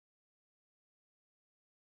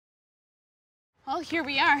Well, here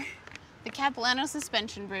we are, the Capilano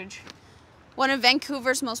Suspension Bridge, one of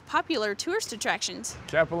Vancouver's most popular tourist attractions.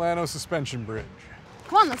 Capilano Suspension Bridge.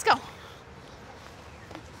 Come on, let's go.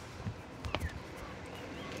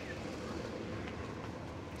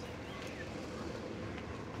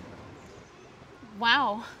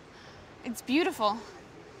 Wow, it's beautiful.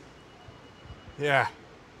 Yeah,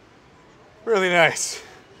 really nice.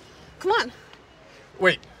 Come on.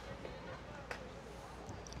 Wait,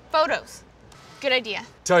 Photos. Good idea.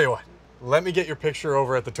 tell you what, let me get your picture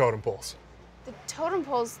over at the totem poles. The totem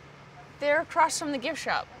poles, they're across from the gift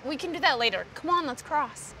shop. We can do that later. Come on, let's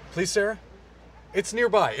cross. Please, Sarah? It's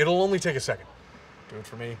nearby. It'll only take a second. Do it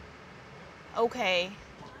for me. Okay.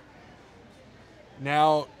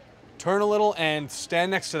 Now, turn a little and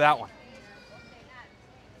stand next to that one.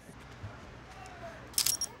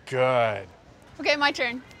 Good. Okay, my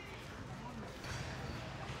turn.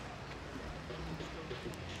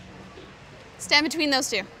 Stand between those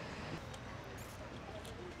two.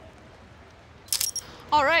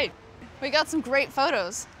 All right, we got some great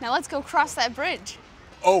photos. Now let's go cross that bridge.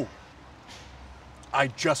 Oh, I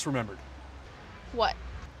just remembered. What?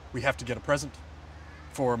 We have to get a present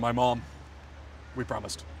for my mom. We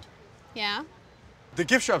promised. Yeah? The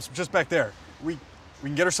gift shop's just back there. We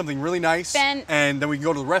can get her something really nice. Ben. And then we can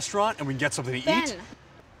go to the restaurant and we can get something to Ben. eat.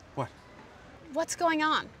 What? What's going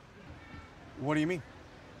on? What do you mean?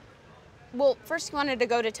 Well, first you wanted to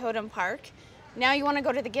go to Totem Park. Now you want to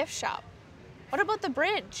go to the gift shop. What about the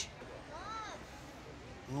bridge?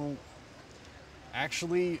 Well,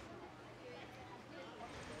 actually,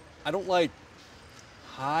 I don't like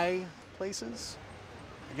high places.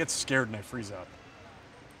 I get scared and I freeze up.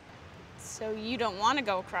 So you don't want to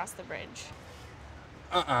go across the bridge?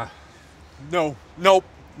 No, nope,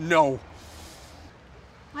 no.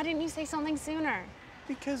 Why didn't you say something sooner?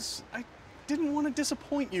 Because I didn't want to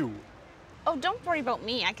disappoint you. Oh, don't worry about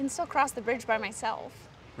me. I can still cross the bridge by myself.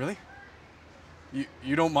 Really?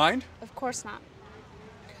 You don't mind? Of course not.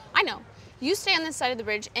 I know. You stay on this side of the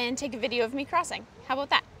bridge and take a video of me crossing. How about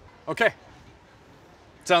that? Okay.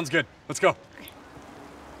 Sounds good. Let's go.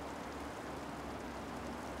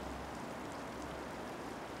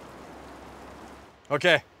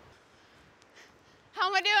 Okay. How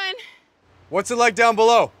am I doing? What's it like down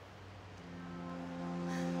below?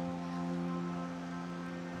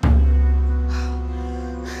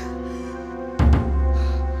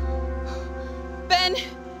 Ben,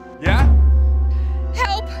 Yeah?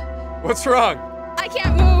 help! What's wrong? I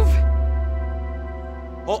can't move.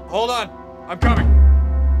 Hold on. I'm coming.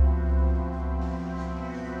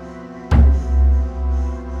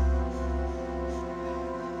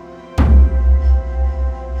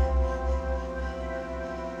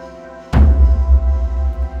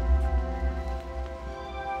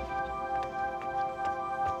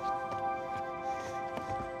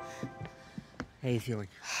 How are you feeling?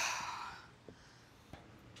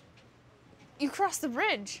 You crossed the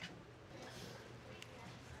bridge.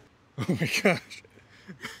 Oh my gosh.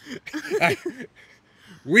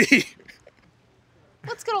 We.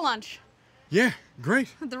 Let's go to lunch Yeah, great.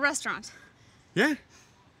 at the restaurant. Yeah.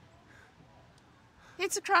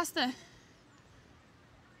 It's across the